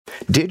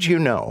Did you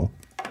know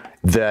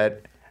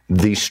that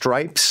the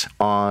stripes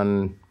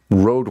on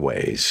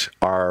roadways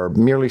are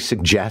merely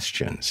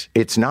suggestions?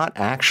 It's not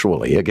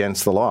actually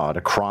against the law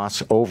to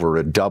cross over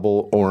a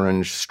double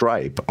orange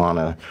stripe on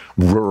a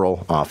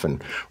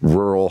often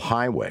rural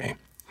highway.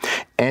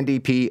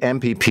 NDP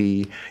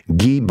MPP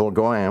Guy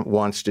Bourgouin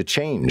wants to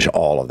change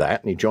all of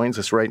that, and he joins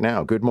us right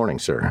now. Good morning,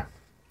 sir.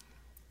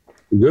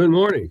 Good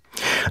morning.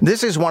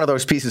 This is one of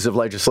those pieces of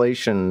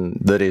legislation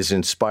that is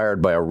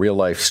inspired by a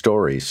real-life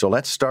story. So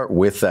let's start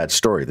with that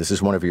story. This is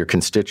one of your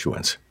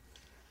constituents.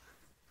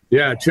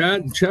 Yeah,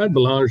 Chad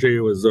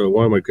Belanger was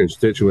one of my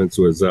constituents.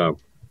 Was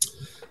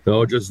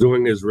just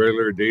doing his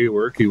regular day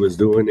work. He was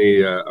doing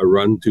a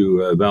run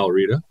to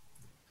Valrita.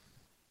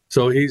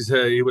 So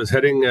he was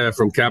heading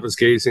from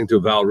Kapuskasing to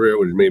Valrita,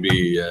 with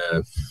maybe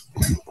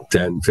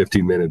 10,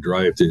 15-minute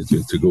drive to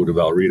go to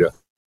Valrita.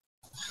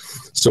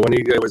 So when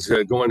he was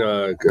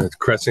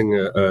cresting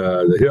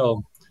the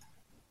hill,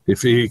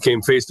 if he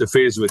came face to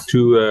face with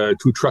two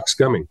trucks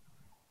coming,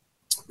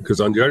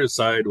 because on the other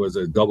side was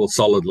a double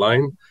solid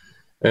line,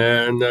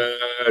 and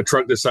a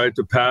truck decided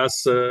to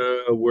pass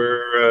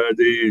where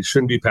they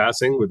shouldn't be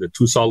passing with the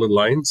two solid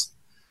lines,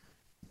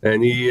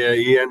 and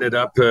he ended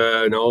up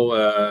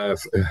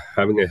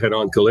having a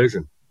head-on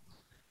collision.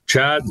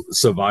 Chad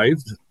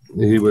survived.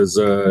 He was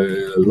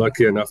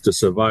lucky enough to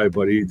survive,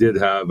 but he did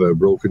have a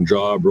broken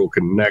jaw,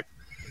 broken neck,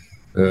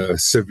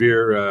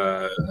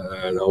 severe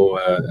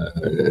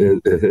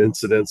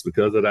incidents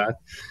because of that.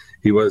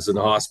 He was in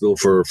the hospital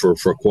for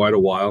quite a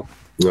while.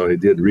 He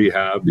did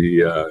rehab.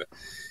 He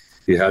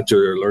had to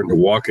learn to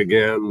walk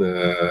again.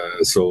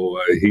 So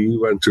he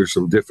went through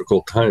some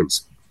difficult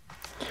times.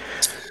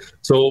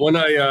 So when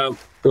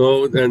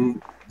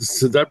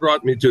so that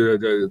brought me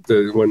to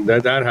when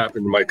that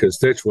happened to my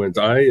constituent.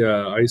 I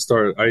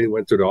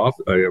went to the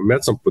office. I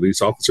met some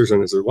police officers,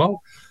 and I said,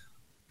 "Well,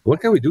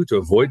 what can we do to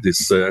avoid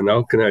this? And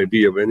how can I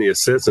be of any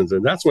assistance?"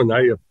 And that's when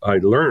I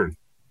learned,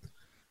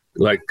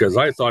 because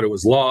I thought it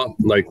was law,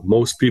 like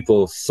most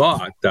people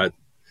thought, that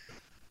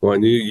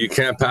when you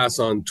can't pass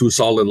on two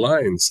solid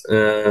lines.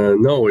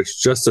 No, it's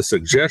just a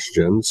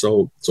suggestion.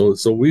 So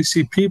we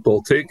see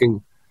people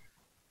taking,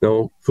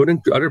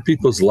 putting other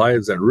people's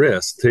lives at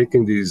risk,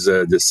 taking these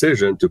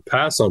decisions to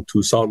pass on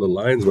two solid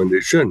lines when they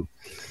shouldn't.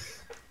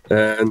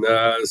 And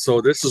so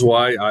this is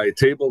why I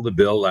tabled the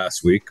bill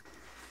last week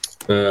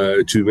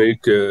to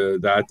make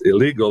that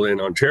illegal in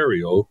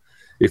Ontario.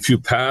 If you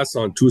pass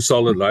on two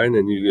solid line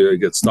and you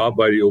get stopped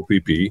by the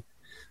OPP,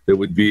 there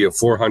would be a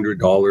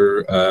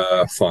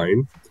 $400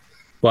 fine.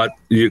 But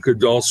you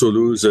could also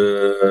lose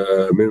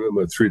a minimum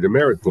of 3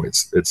 demerit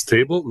points. It's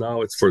tabled.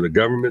 Now it's for the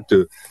government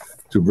to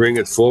bring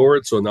it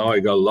forward. So now I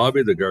got to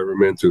lobby the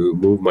government to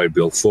move my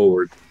bill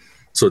forward.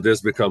 So this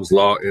becomes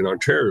law in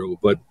Ontario.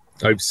 But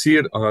I see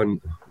it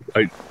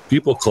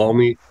people call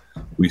me.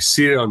 We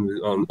see it on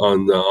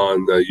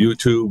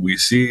YouTube. We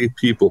see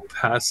people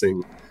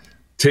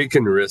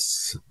taking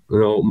risks.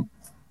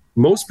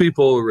 Most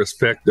people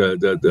respect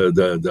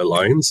the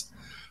lines,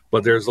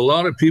 but there's a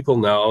lot of people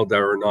now that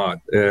are not,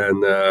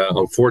 and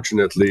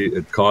unfortunately,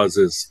 it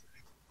causes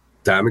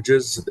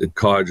damages. It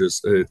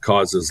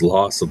causes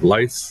loss of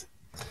life,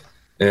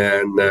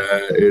 and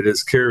it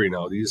is scary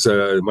now. These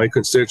my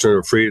constituents are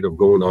afraid of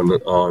going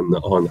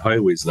on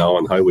highways now,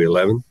 on Highway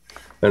 11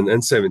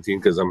 and 17,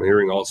 because I'm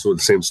hearing also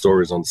the same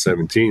stories on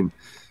 17.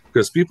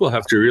 Because people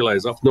have to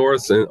realize up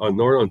north, on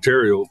North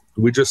Ontario,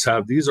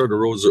 these are the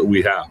roads that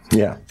we have.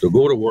 Yeah. To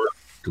go to work,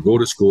 to go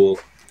to school,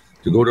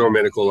 to go to our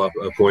medical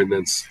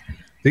appointments.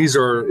 These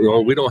are,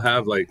 we don't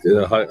have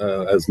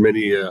as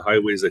many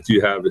highways that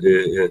you have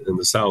in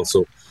the south.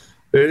 So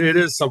it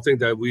is something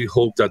that we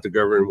hope that the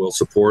government will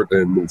support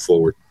and move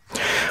forward.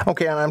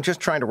 Okay, and I'm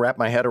just trying to wrap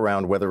my head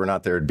around whether or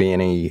not there'd be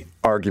any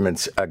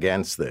arguments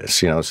against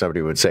this.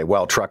 Somebody would say,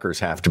 well, truckers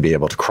have to be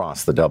able to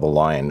cross the double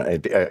line.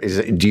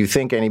 Do you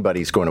think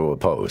anybody's going to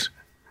oppose?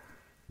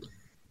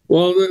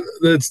 Well,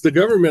 it's the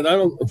government.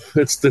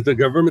 It's the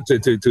government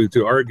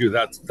to argue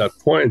that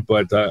point,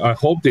 but I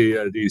hope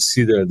they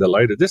see the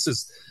light.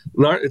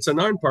 It's a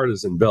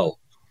nonpartisan bill.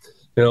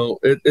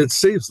 It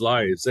saves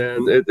lives,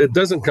 and it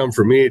doesn't come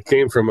from me. It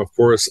came from, of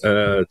course,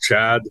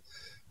 Chad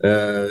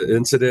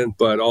incident,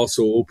 but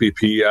also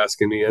OPP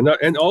asking me,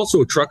 and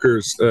also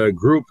truckers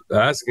group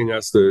asking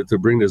us to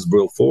bring this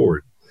bill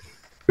forward,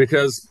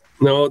 because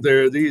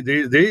this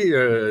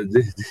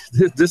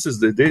is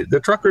the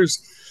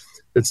truckers.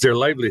 It's their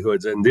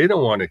livelihoods, and they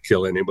don't want to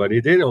kill anybody.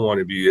 They don't want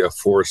to be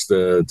forced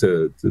to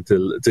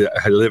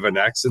live an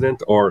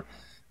accident or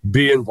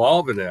be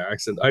involved in an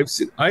accident.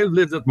 I've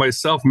lived it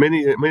myself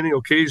many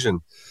occasions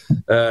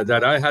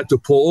that I had to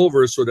pull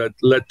over so that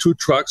let two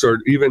trucks or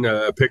even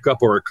a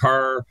pickup or a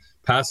car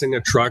passing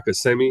a truck, a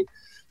semi,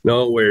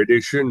 where they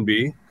shouldn't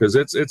be, because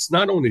it's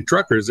not only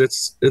truckers,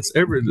 it's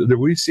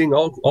we're seeing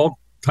all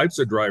types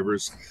of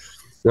drivers,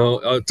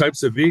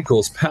 types of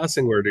vehicles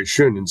passing where they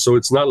shouldn't. And so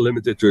it's not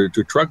limited to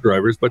truck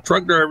drivers, but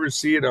truck drivers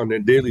see it on a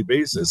daily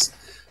basis.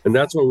 And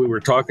that's when we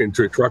were talking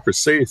to Trucker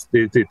Safe.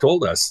 They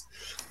told us,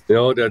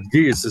 that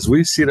geese, as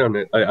we see it on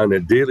a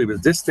daily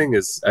basis, this thing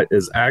is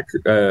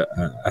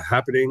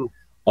happening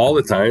all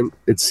the time.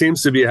 It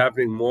seems to be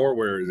happening more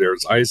where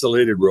there's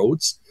isolated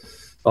roads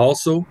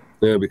also,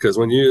 because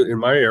when in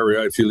my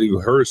area, if you leave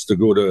Hearst to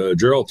go to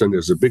Geraldton,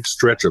 there's a big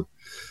stretch of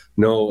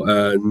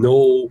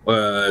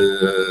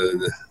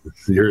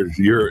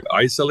you're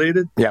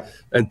isolated,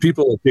 and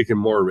people are taking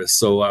more risks.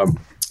 So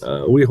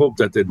we hope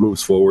that it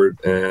moves forward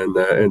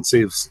and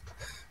saves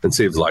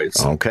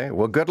lives. Okay.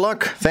 Well, good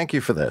luck. Thank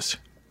you for this.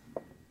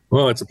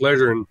 Well, it's a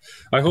pleasure, and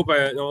I hope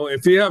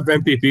if you have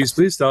MPPs,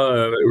 please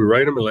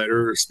write them a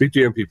letter, speak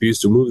to MPPs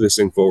to move this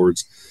thing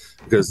forwards,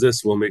 because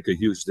this will make a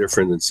huge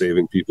difference in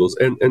saving people's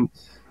and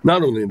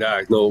not only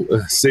that,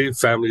 save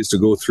families to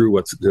go through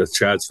what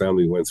Chad's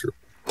family went through.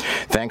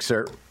 Thanks,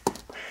 sir.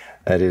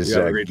 That is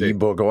Guy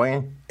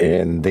Bourgouin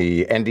in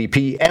the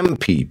NDP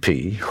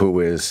MPP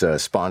who is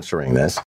sponsoring this.